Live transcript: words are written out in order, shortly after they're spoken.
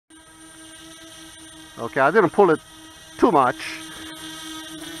Okay, I didn't pull it too much.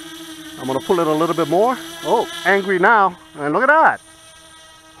 I'm gonna pull it a little bit more. Oh, angry now. And look at that.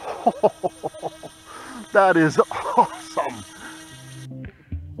 That is awesome.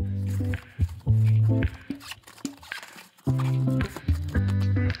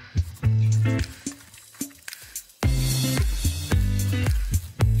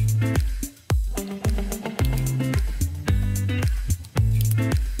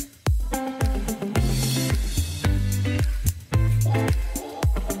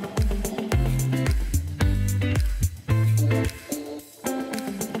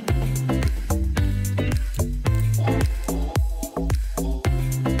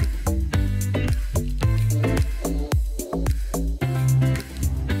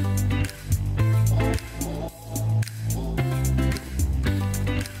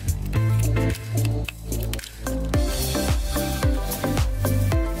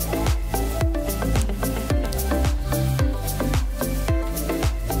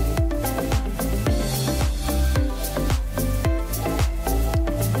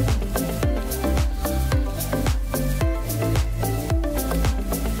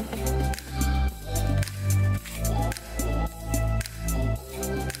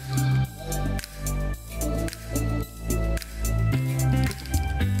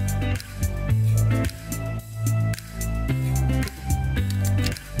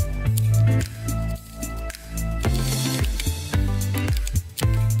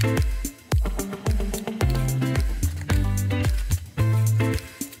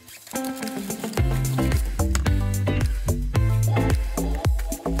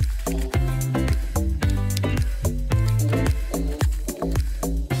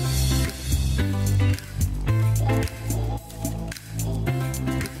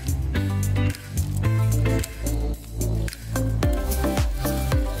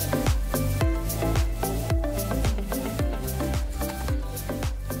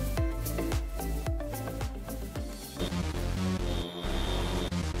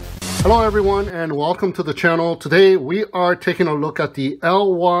 Hello everyone and welcome to the channel. Today we are taking a look at the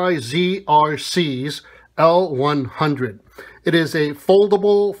LYZRC's L100. It is a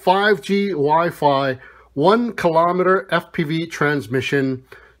foldable 5G Wi-Fi 1 kilometer FPV transmission,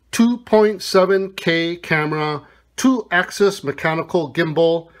 2.7K camera, 2-axis mechanical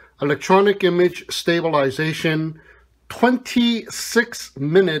gimbal, electronic image stabilization,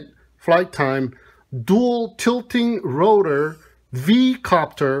 26-minute flight time, dual tilting rotor,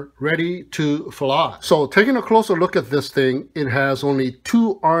 Bi-Copter, ready to fly. So taking a closer look at this thing, it has only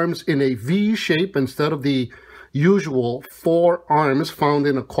 2 arms in a V shape instead of the usual 4 arms found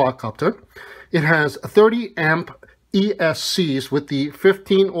in a quadcopter. It has 30 amp ESCs with the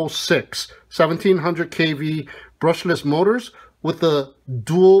 1506 1700 kV brushless motors with the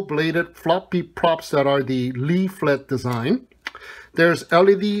dual bladed floppy props that are the leaflet design. There's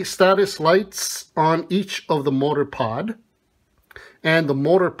LED status lights on each of the motor pod. And the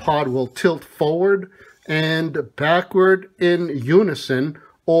motor pod will tilt forward and backward in unison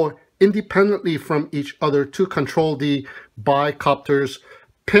or independently from each other to control the Bi-Copter's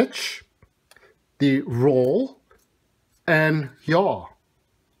pitch, the roll, and yaw.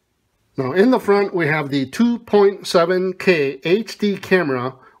 Now in the front we have the 2.7K HD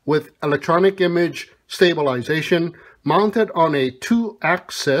camera with electronic image stabilization mounted on a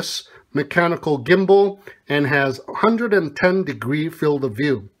 2-axis mechanical gimbal and has 110-degree field of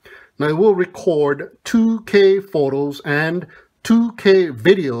view. Now it will record 2K photos and 2K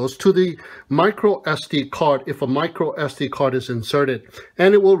videos to the micro SD card if a micro SD card is inserted,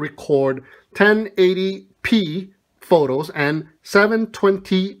 and it will record 1080p photos and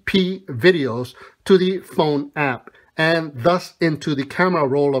 720p videos to the phone app and thus into the camera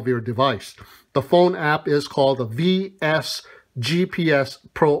roll of your device. The phone app is called the VS GPS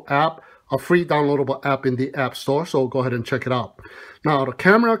Pro app, a free downloadable app in the App Store, so go ahead and check it out. Now, the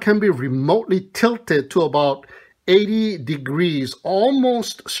camera can be remotely tilted to about 80 degrees,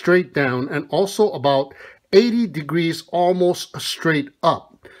 almost straight down, and also about 80 degrees, almost straight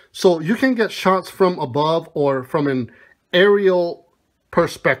up. So you can get shots from above or from an aerial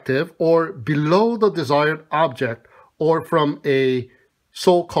perspective or below the desired object or from a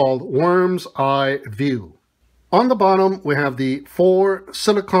so-called worm's eye view. On the bottom, we have the 4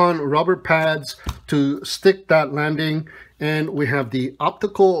 silicone rubber pads to stick that landing, and we have the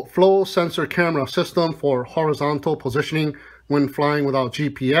optical flow sensor camera system for horizontal positioning when flying without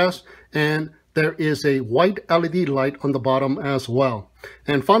GPS, and there is a white LED light on the bottom as well.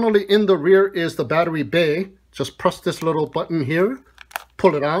 And finally, in the rear is the battery bay. Just press this little button here,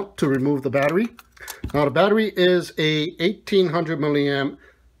 pull it out to remove the battery. Now the battery is a 1800 milliamp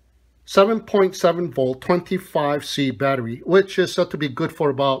 7.7 volt 25C battery, which is said to be good for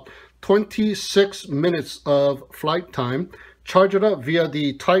about 26 minutes of flight time. Charge it up via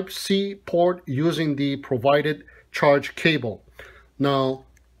the Type-C port using the provided charge cable. Now,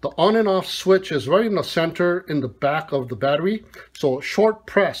 the on and off switch is right in the center in the back of the battery. So short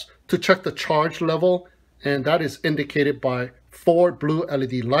press to check the charge level, and that is indicated by 4 blue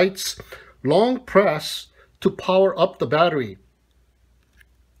LED lights. Long press to power up the battery.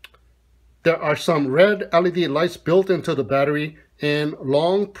 There are some red LED lights built into the battery, and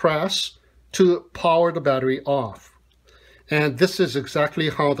long press to power the battery off. And this is exactly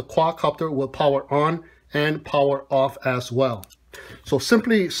how the quadcopter will power on and power off as well. So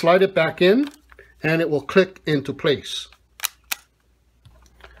simply slide it back in and it will click into place.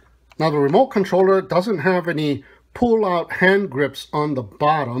 Now the remote controller doesn't have any pull-out hand grips on the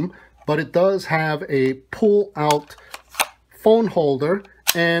bottom, but it does have a pull-out phone holder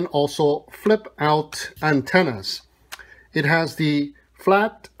and also flip-out antennas. It has the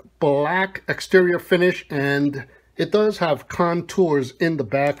flat black exterior finish, and it does have contours in the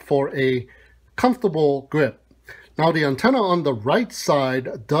back for a comfortable grip. Now the antenna on the right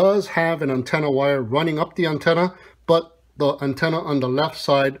side does have an antenna wire running up the antenna, but the antenna on the left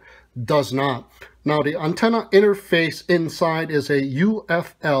side does not. Now the antenna interface inside is a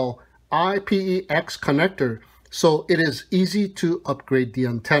UFL IPEX connector, so it is easy to upgrade the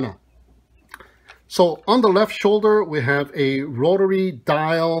antenna. So on the left shoulder, we have a rotary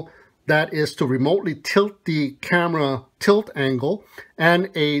dial that is to remotely tilt the camera tilt angle, and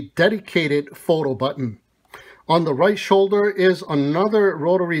a dedicated photo button. On the right shoulder is another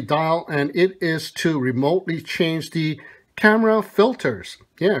rotary dial, and it is to remotely change the camera filters.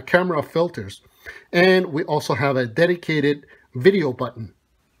 Yeah, camera filters. And we also have a dedicated video button.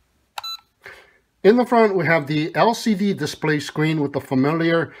 In the front, we have the LCD display screen with the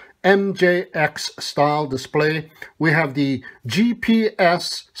familiar MJX style display. We have the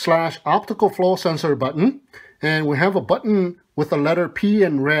GPS/optical flow sensor button, and we have a button with the letter P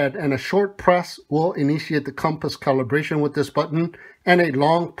in red, and a short press will initiate the compass calibration with this button, and a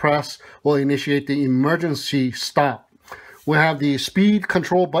long press will initiate the emergency stop. We have the speed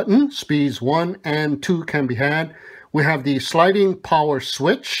control button. Speeds 1 and 2 can be had. We have the sliding power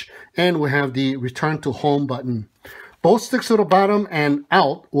switch, and we have the return to home button. Both sticks to the bottom and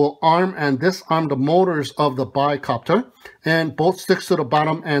out will arm and disarm the motors of the Bi-Copter, and both sticks to the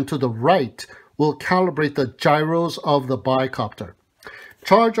bottom and to the right will calibrate the gyros of the Bi-Copter.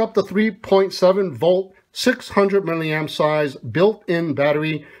 Charge up the 3.7 volt 600 milliamp size built-in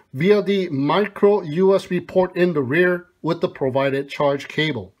battery via the micro USB port in the rear with the provided charge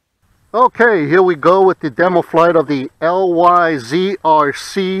cable. Okay, here we go with the demo flight of the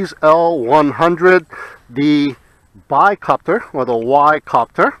LYZRC's L100, the Bi-Copter or the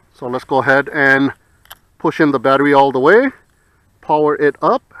Y-Copter. So let's go ahead and push in the battery all the way, power it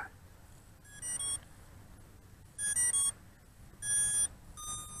up.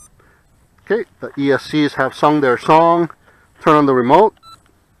 Okay, the ESCs have sung their song. Turn on the remote.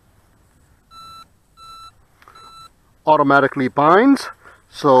 Automatically binds.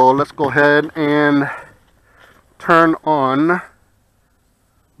 So let's go ahead and turn on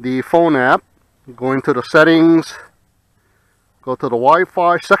the phone app. Go into the settings, go to the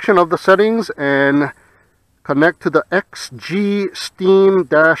Wi-Fi section of the settings, and connect to the XG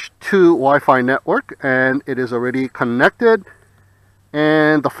Steam-2 Wi-Fi network, and it is already connected.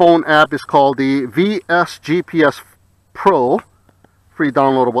 And the phone app is called the VS GPS Pro, free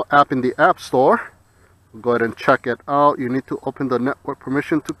downloadable app in the App Store. Go ahead and check it out. You need to open the network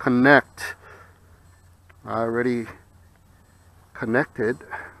permission to connect. I already connected,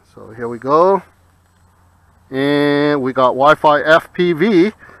 so here we go. And we got Wi-Fi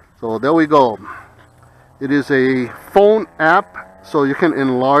FPV, so there we go. It is a phone app, so you can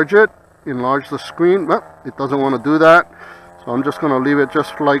enlarge it, enlarge the screen. Well, it doesn't want to do that, so I'm just going to leave it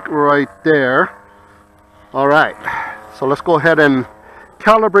just like right there. Alright, so let's go ahead and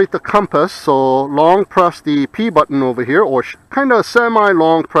calibrate the compass. So long press the P button over here, or kind of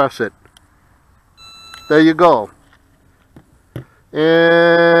semi-long press it. There you go.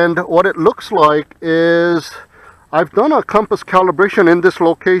 And what it looks like is I've done a compass calibration in this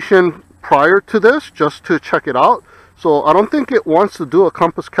location prior to this just to check it out. So I don't think it wants to do a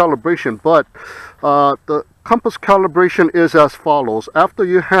compass calibration, but the compass calibration is as follows. After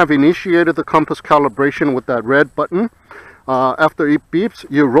you have initiated the compass calibration with that red button, after it beeps,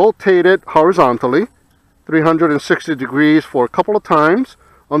 you rotate it horizontally 360 degrees for a couple of times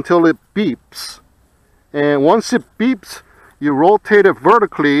until it beeps. And once it beeps, you rotate it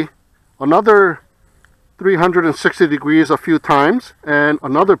vertically another 360 degrees a few times, and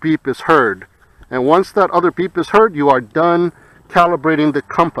another beep is heard. And once that other beep is heard, you are done calibrating the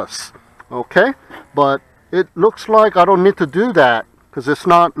compass. Okay, but it looks like I don't need to do that because it's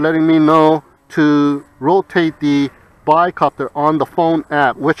not letting me know to rotate the Bi-Copter on the phone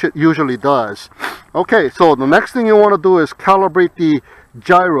app, which it usually does. Okay, so the next thing you want to do is calibrate the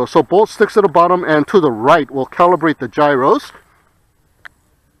gyro. So both sticks at the bottom and to the right will calibrate the gyros.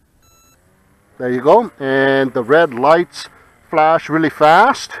 There you go, and the red lights flash really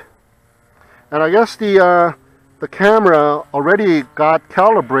fast. And I guess the camera already got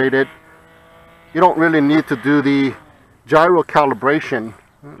calibrated. You don't really need to do the gyro calibration.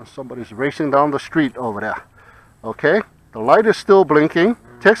 Somebody's racing down the street over there. Okay, the light is still blinking.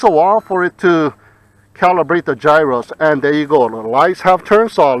 Takes a while for it to calibrate the gyros, and there you go. The lights have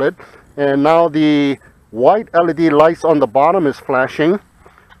turned solid, and now the white LED lights on the bottom is flashing.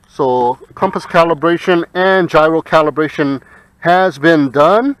 So compass calibration and gyro calibration has been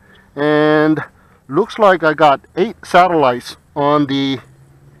done, and looks like I got 8 satellites on the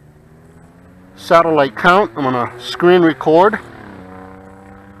satellite count. I'm gonna screen record.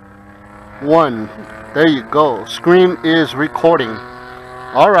 1. There you go. Screen is recording.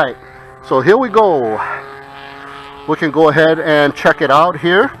 Alright, so here we go. We can go ahead and check it out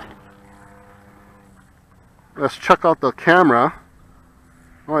here. Let's check out the camera.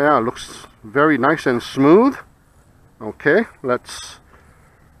 Oh yeah, it looks very nice and smooth. Okay, let's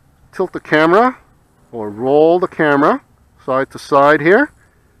tilt the camera or roll the camera side to side here.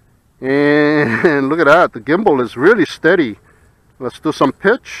 And look at that, the gimbal is really steady. Let's do some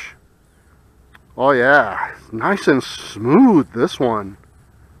pitch. Oh yeah, nice and smooth, this one.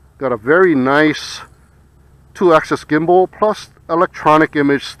 Got a very nice 2-axis gimbal plus electronic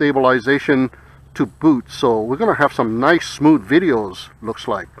image stabilization to boot. So we're gonna have some nice smooth videos, looks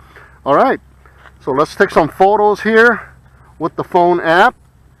like. Alright, so let's take some photos here with the phone app.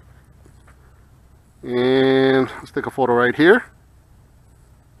 And let's take a photo right here.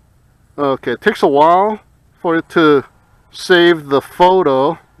 Okay, it takes a while for it to save the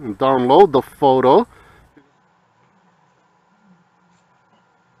photo and download the photo.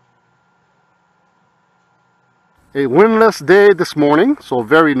 A windless day this morning, so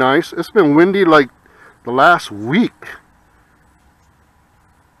very nice. It's been windy like the last week,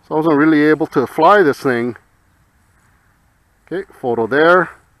 so I wasn't really able to fly this thing. Okay, photo there,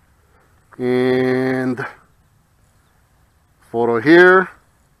 and photo here.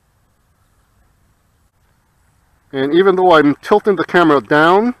 And even though I'm tilting the camera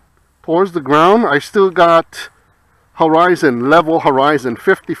down towards the ground, I still got horizon, level horizon,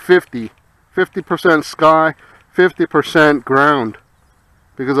 50-50. 50% sky, 50% ground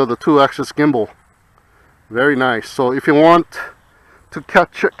because of the 2-axis gimbal. Very nice. So if you want to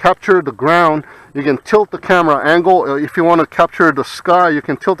capture the ground, you can tilt the camera angle. If you want to capture the sky, you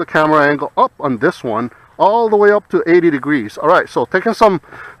can tilt the camera angle up on this one all the way up to 80 degrees. Alright, so taking some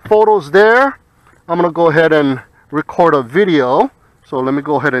photos there. I'm going to go ahead and record a video. So let me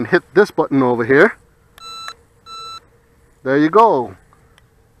go ahead and hit this button over here. There you go.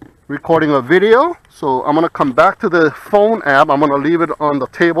 Recording a video. So I'm going to come back to the phone app. I'm going to leave it on the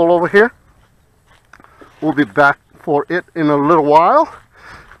table over here. We'll be back for it in a little while.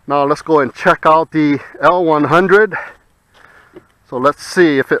 Now let's go and check out the L100. So let's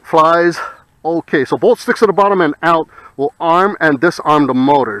see if it flies. Okay, so both sticks at the bottom and out will arm and disarm the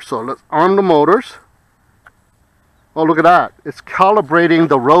motors. So let's arm the motors. Oh, look at that. It's calibrating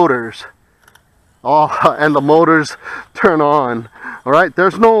the rotors. Oh, and the motors turn on. Alright,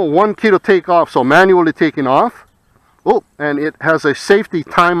 there's no one key to take off, so manually taking off. Oh, and it has a safety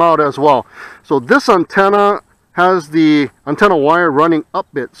timeout as well. So this antenna has the antenna wire running up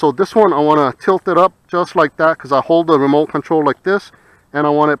it. So this one I want to tilt it up just like that because I hold the remote control like this and I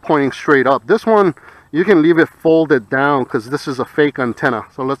want it pointing straight up. This one you can leave it folded down because this is a fake antenna.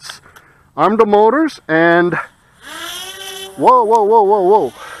 So let's arm the motors and whoa, whoa, whoa, whoa,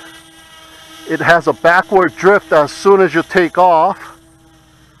 whoa. It has a backward drift as soon as you take off.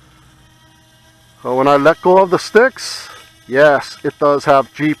 So when I let go of the sticks, yes, it does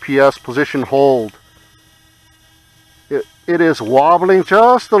have GPS position hold. It is wobbling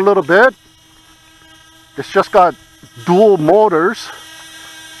just a little bit. It's just got dual motors,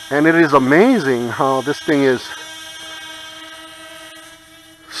 and it is amazing how this thing is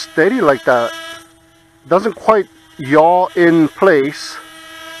steady like that. Doesn't quite yaw in place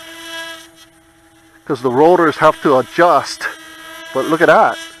because the rotors have to adjust, but look at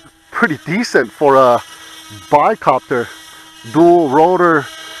that, pretty decent for a Bi-Copter, dual rotor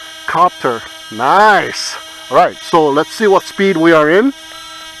copter. Nice. All right, so let's see what speed we are in.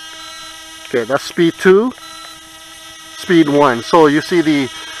 Okay, that's speed 2, speed 1. So you see the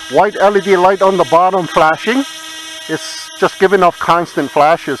white LED light on the bottom flashing. It's just giving off constant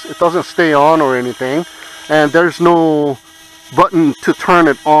flashes. It doesn't stay on or anything. And there's no button to turn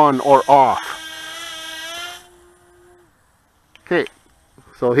it on or off. Okay,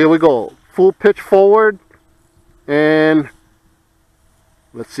 so here we go. Full pitch forward and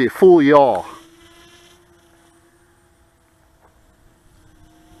let's see, full yaw.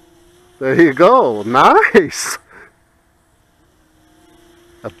 There you go. Nice.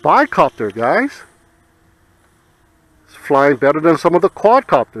 A Bi-Copter, guys. It's flying better than some of the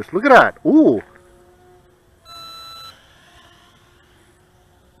quadcopters. Look at that. Ooh.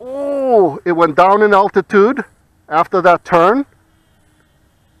 Oh, it went down in altitude after that turn.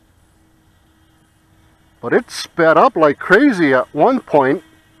 But it sped up like crazy at one point.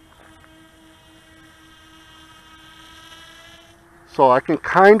 So I can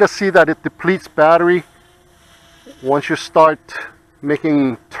kind of see that it depletes battery once you start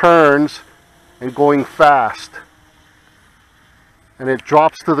making turns and going fast. And it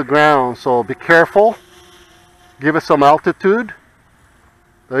drops to the ground, so be careful. Give it some altitude.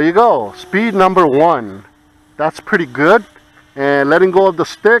 There you go, speed number 1. That's pretty good. And letting go of the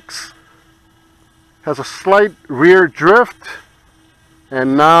sticks. Has a slight rear drift.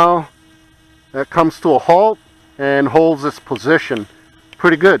 And now that comes to a halt and holds its position.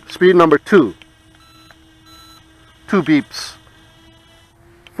 Pretty good. Speed number 2. 2 beeps.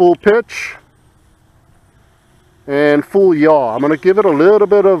 Full pitch. And full yaw. I'm going to give it a little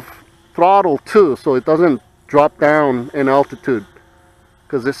bit of throttle too, so it doesn't drop down in altitude.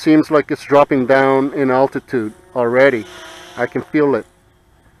 Because it seems like it's dropping down in altitude already. I can feel it.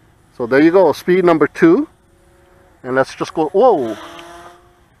 So there you go. Speed number 2. And let's just go. Whoa.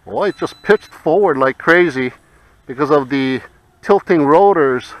 Boy, it just pitched forward like crazy. Because of the tilting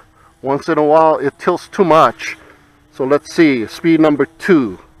rotors, once in a while it tilts too much. So let's see, speed number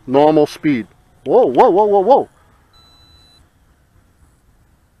 2, normal speed. Whoa, whoa, whoa, whoa, whoa.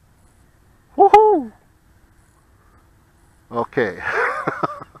 Woohoo! Okay.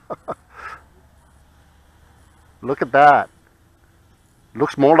 Look at that.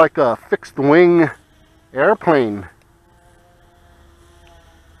 Looks more like a fixed wing airplane.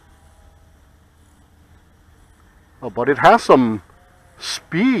 Oh, but it has some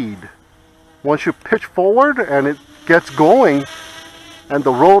speed. Once you pitch forward and it gets going and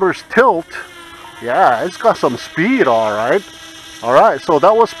the rotors tilt, yeah, it's got some speed, all right. All right, so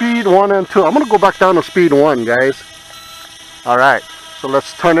that was speed 1 and 2. I'm going to go back down to speed 1, guys. All right, so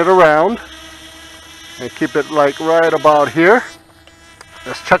let's turn it around and keep it like right about here.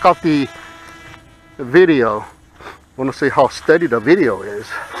 Let's check out the video. I want to see how steady the video is.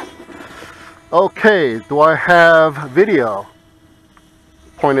 Okay, do I have video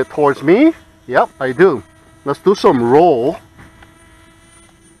pointed towards me? Yep, I do. Let's do some roll.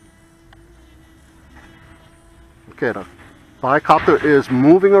 Okay, the Bi-Copter is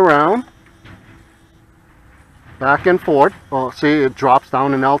moving around back and forth. Oh, see, it drops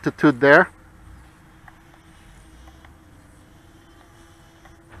down in altitude there.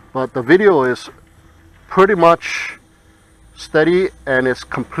 But the video is pretty much steady and it's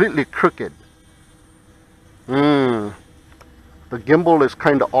completely crooked. The gimbal is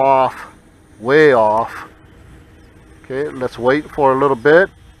kind of off, way off. Okay, let's wait for a little bit.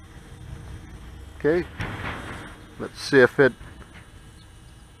 Okay, let's see if it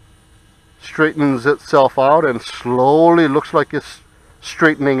straightens itself out, and slowly looks like it's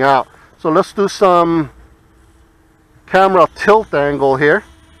straightening out. So let's do some camera tilt angle here.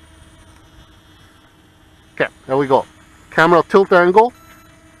 Okay, there we go. Camera tilt angle.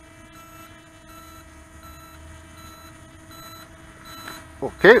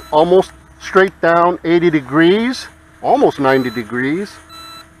 Okay, almost straight down 80 degrees, almost 90 degrees,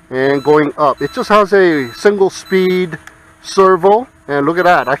 and going up. It just has a single speed servo, and look at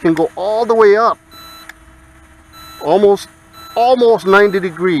that, I can go all the way up, almost 90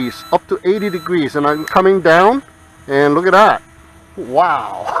 degrees, up to 80 degrees, and I'm coming down, and look at that.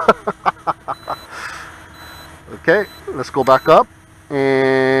 Wow. Okay, let's go back up,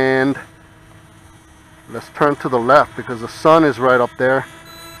 and let's turn to the left because the sun is right up there.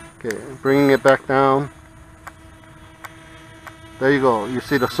 Okay, bringing it back down. There you go. You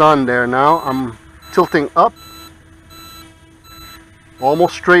see the sun there now. I'm tilting up.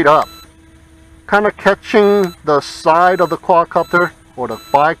 Almost straight up. Kind of catching the side of the quadcopter or the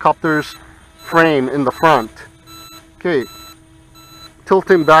Bi-Copter's frame in the front. Okay,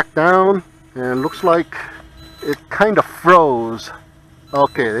 tilting back down, and looks like it kind of froze.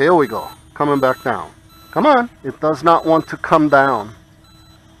 Okay, there we go. Coming back down. Come on. It does not want to come down.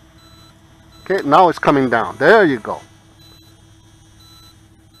 Okay, now it's coming down. There you go.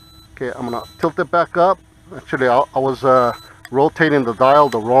 Okay, I'm gonna tilt it back up. Actually, I was rotating the dial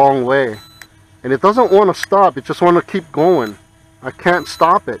the wrong way, and it doesn't want to stop. It just want to keep going. I can't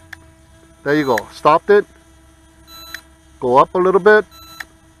stop it. There you go. Stopped it. Go up a little bit.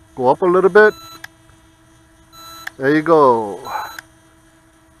 Go up a little bit. There you go.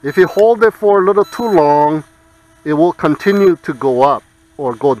 If you hold it for a little too long, it will continue to go up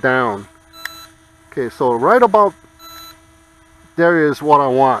or go down. Okay, so right about there is what I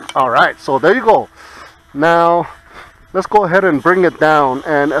want. Alright, so there you go. Now let's go ahead and bring it down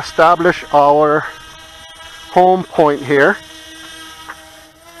and establish our home point here.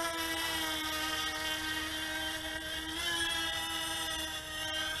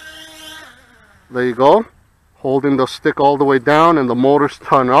 There you go. Holding the stick all the way down and the motors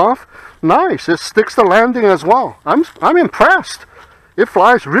turn off. Nice. It sticks the landing as well. I'm impressed. It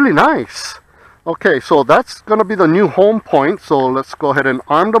flies really nice. Okay, so that's going to be the new home point. So let's go ahead and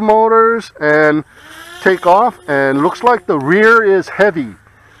arm the motors and take off. And looks like the rear is heavy.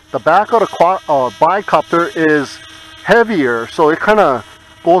 The back of the Bi-Copter is heavier, so it kind of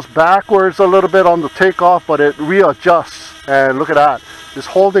goes backwards a little bit on the takeoff, but it readjusts. And look at that. It's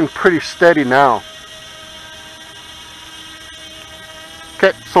holding pretty steady now.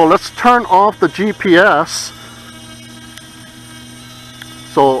 Okay, so let's turn off the GPS.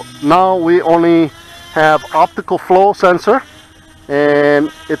 So now we only have optical flow sensor, and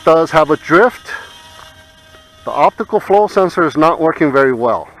it does have a drift. The optical flow sensor is not working very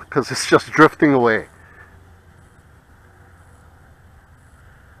well because it's just drifting away.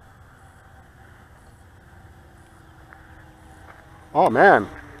 Oh man,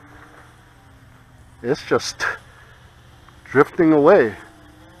 it's just drifting away.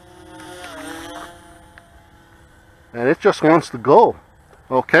 And it just wants to go.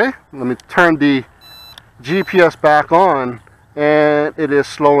 Okay, let me turn the GPS back on, and it is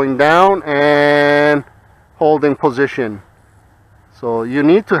slowing down and holding position. So you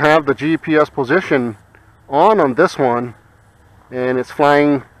need to have the GPS position on this one, and it's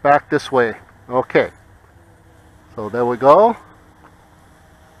flying back this way. Okay, so there we go.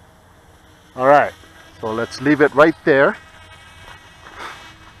 Alright, so let's leave it right there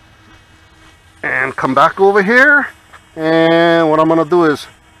and come back over here. And what I'm going to do is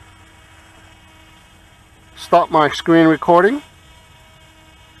stop my screen recording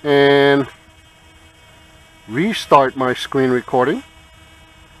and restart my screen recording.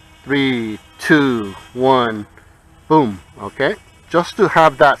 3, 2, 1, boom. Okay, just to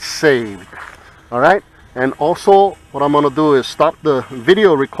have that saved. Alright, and also what I'm going to do is stop the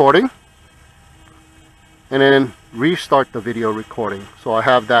video recording and then restart the video recording, so I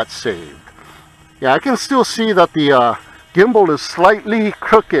have that saved. Yeah, I can still see that the gimbal is slightly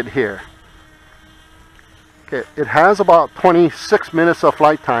crooked here. Okay, it has about 26 minutes of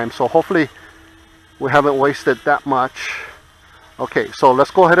flight time, so hopefully we haven't wasted that much. Okay, so let's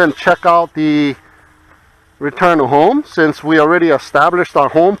go ahead and check out the return to home. Since we already established our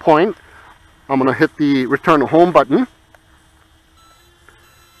home point, I'm going to hit the return to home button.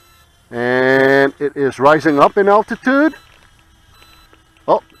 And it is rising up in altitude.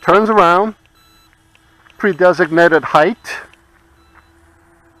 Oh, turns around. Pre-designated height.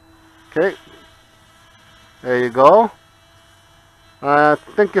 Okay, there you go. I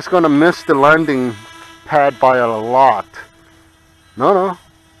think it's going to miss the landing pad by a lot. No,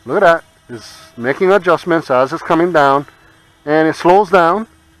 look at that. It's making adjustments as it's coming down, and it slows down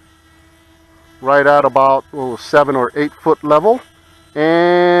right at about 7 or 8 foot level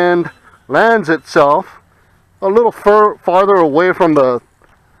and lands itself a little farther away from the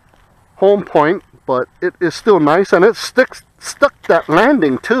home point, but it is still nice, and it stuck that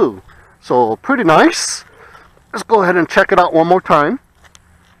landing too, so pretty nice. Let's go ahead and check it out one more time.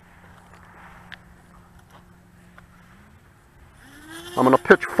 I'm going to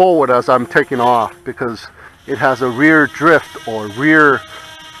pitch forward as I'm taking off because it has a rear drift or rear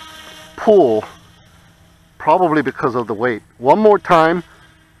pull, probably because of the weight. One more time.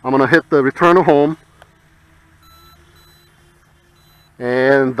 I'm going to hit the return to home,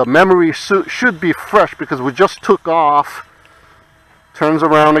 and the memory should be fresh because we just took off. Turns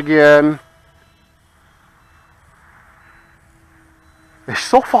around again. And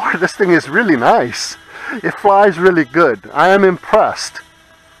so far this thing is really nice. It flies really good. I am impressed.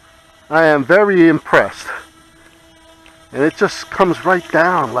 I am very impressed. And it just comes right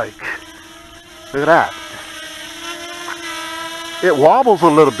down like, look at that. It wobbles a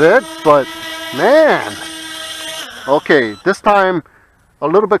little bit, but man. Okay, this time a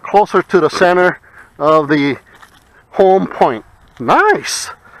little bit closer to the center of the home point.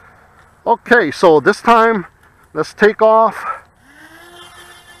 Nice. Okay, so this time let's take off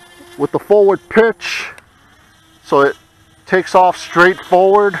with the forward pitch, so it takes off straight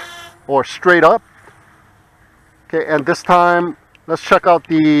forward or straight up. Okay, and this time let's check out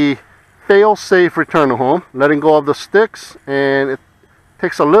the fail-safe return to home. Letting go of the sticks, and it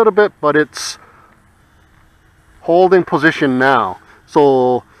takes a little bit, but it's holding position now.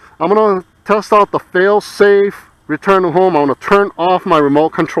 So I'm gonna test out the fail-safe return to home. I'm gonna turn off my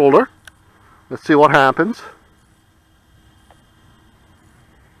remote controller. Let's see what happens.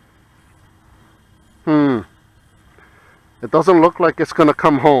 It doesn't look like it's gonna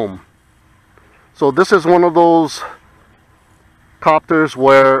come home. So this is one of those copters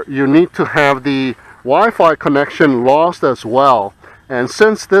where you need to have the Wi-Fi connection lost as well. And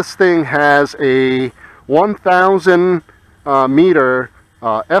since this thing has a 1,000 meter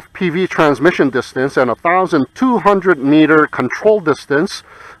FPV transmission distance and 1,200 meter control distance,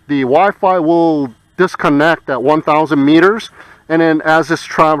 the Wi-Fi will disconnect at 1,000 meters, and then as it's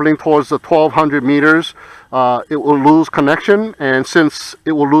traveling towards the 1,200 meters, it will lose connection. And since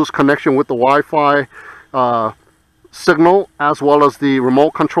it will lose connection with the Wi-Fi signal as well as the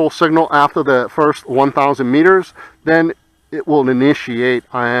remote control signal after the first 1,000 meters, then it will initiate,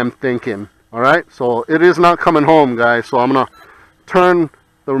 I am thinking. Alright, so it is not coming home, guys. So I'm gonna turn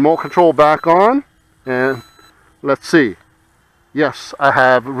the remote control back on, and let's see. Yes, I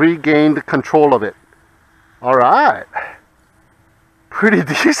have regained control of it. Alright, pretty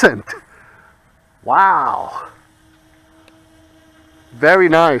decent. Wow, very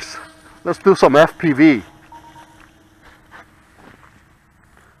nice. Let's do some FPV.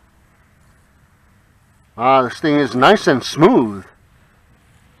 This thing is nice and smooth.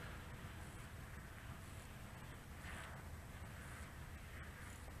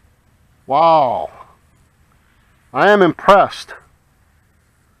 Wow, I am impressed.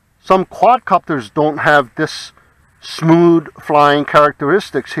 Some quadcopters don't have this smooth flying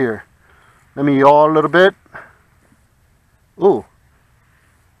characteristics here. Let me yaw a little bit. Ooh.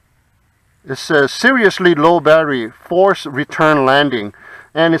 It says seriously low battery, force return landing.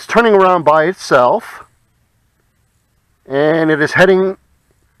 And it's turning around by itself. And it is heading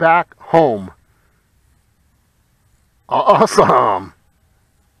back home. Awesome.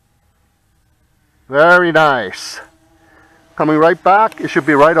 Very nice. Coming right back. It should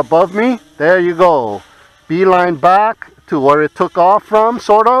be right above me. There you go. Beeline back to where it took off from,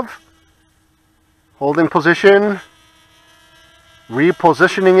 sort of. Holding position.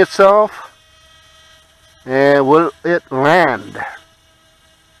 Repositioning itself. And will it land?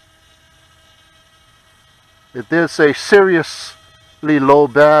 It did say seriously low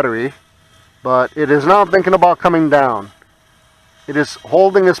battery, but it is not thinking about coming down. It is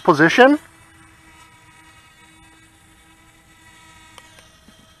holding its position.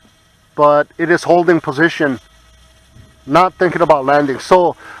 But it is holding position, not thinking about landing.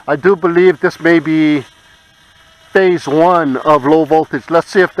 So I do believe this may be phase 1 of low voltage. Let's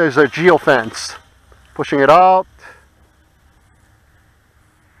see if there's a geofence. Pushing it out.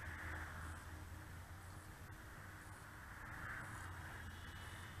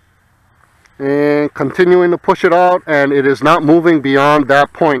 And continuing to push it out, and it is not moving beyond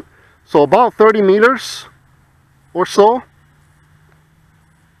that point. So about 30 meters or so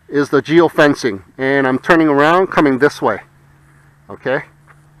is the geofencing, and I'm turning around, coming this way. Okay,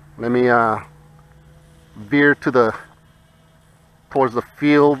 let me veer to towards the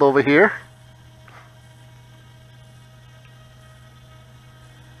field over here.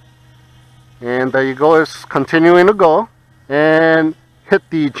 And there you go. It's continuing to go, and hit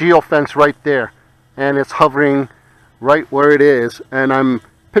the geofence right there, and it's hovering right where it is, and I'm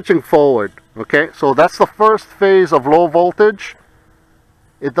pitching forward. Okay, so that's the first phase of low voltage.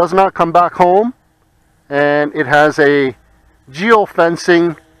 It does not come back home, and it has a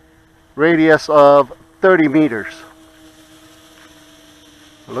geofencing radius of 30 meters.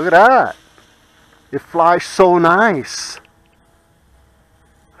 Look at that. It flies so nice.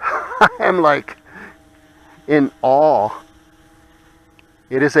 I am like in awe.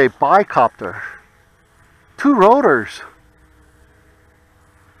 It is a Bi-Copter. 2 rotors.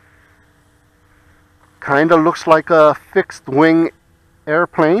 Kinda looks like a fixed wing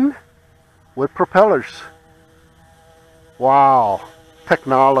airplane with propellers. Wow,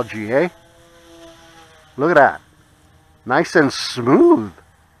 technology, eh? Look at that. Nice and smooth.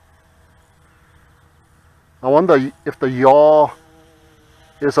 I wonder if the yaw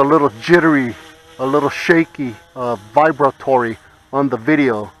is a little jittery, a little shaky, vibratory on the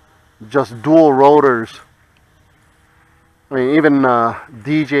video. Just dual rotors. I mean, even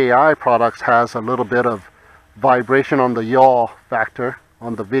DJI products has a little bit of vibration on the yaw factor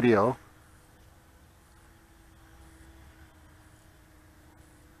on the video.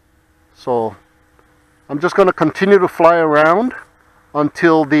 So I'm just going to continue to fly around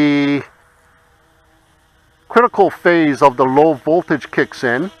until the critical phase of the low voltage kicks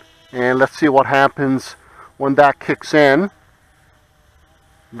in, and let's see what happens when that kicks in.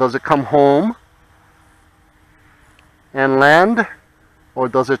 Does it come home and land, or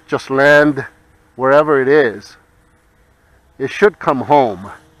does it just land wherever it is? It should come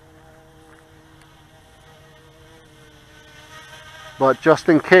home, but just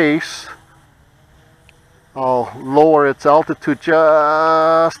in case, I'll lower its altitude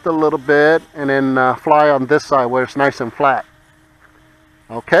just a little bit and then fly on this side where it's nice and flat.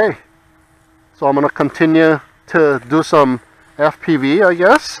 Okay, so I'm going to continue to do some FPV, I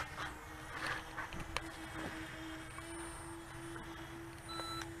guess.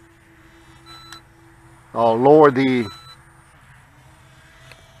 I'll lower the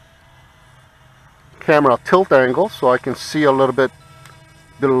camera tilt angle so I can see a little bit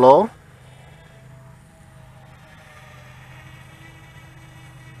below.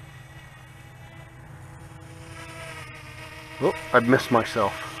 Oh, I missed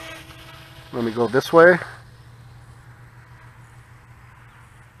myself. Let me go this way.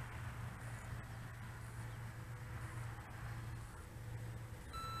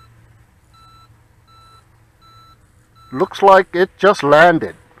 Looks like it just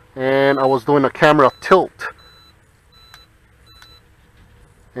landed, and I was doing a camera tilt.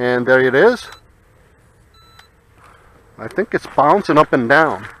 And there it is. I think it's bouncing up and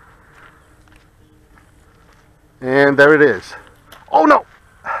down. And there it is. Oh no!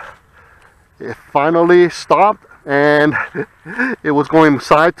 It finally stopped, and it was going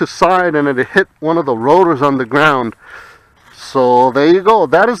side to side, and it hit one of the rotors on the ground. So there you go.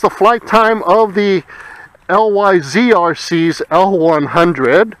 That is the flight time of the LYZRC's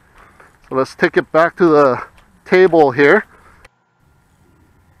L100. So let's take it back to the table here.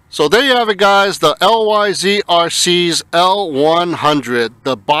 So there you have it, guys, the LYZRC's L100,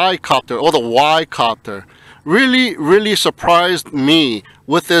 the Bi-Copter or the Y-Copter. Really surprised me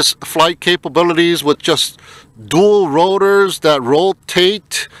with this flight capabilities, with just dual rotors that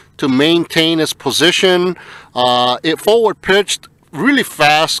rotate to maintain its position. It forward pitched really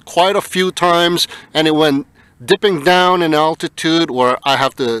fast quite a few times, and it went dipping down in altitude where I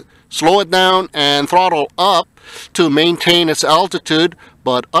have to slow it down and throttle up to maintain its altitude.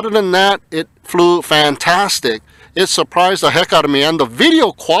 But other than that, it flew fantastic. It surprised the heck out of me, and the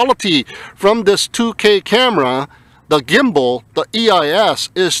video quality from this 2K camera, the gimbal, the EIS,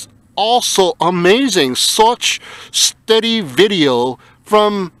 is also amazing. Such steady video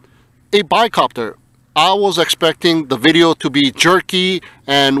from a Bi-Copter. I was expecting the video to be jerky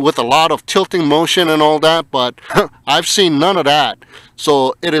and with a lot of tilting motion and all that, but I've seen none of that.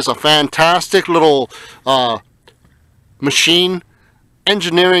 So it is a fantastic little machine.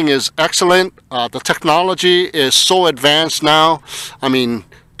 Engineering is excellent. The technology is so advanced now. I mean,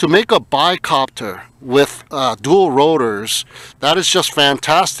 to make a Bi-Copter with dual rotors, that is just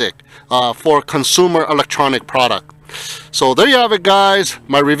fantastic for a consumer electronic product. So there you have it, guys,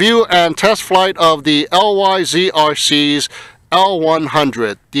 my review and test flight of the LYZRC's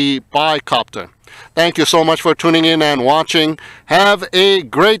L100, the Bi-Copter. Thank you so much for tuning in and watching. Have a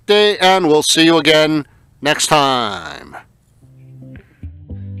great day, and we'll see you again next time.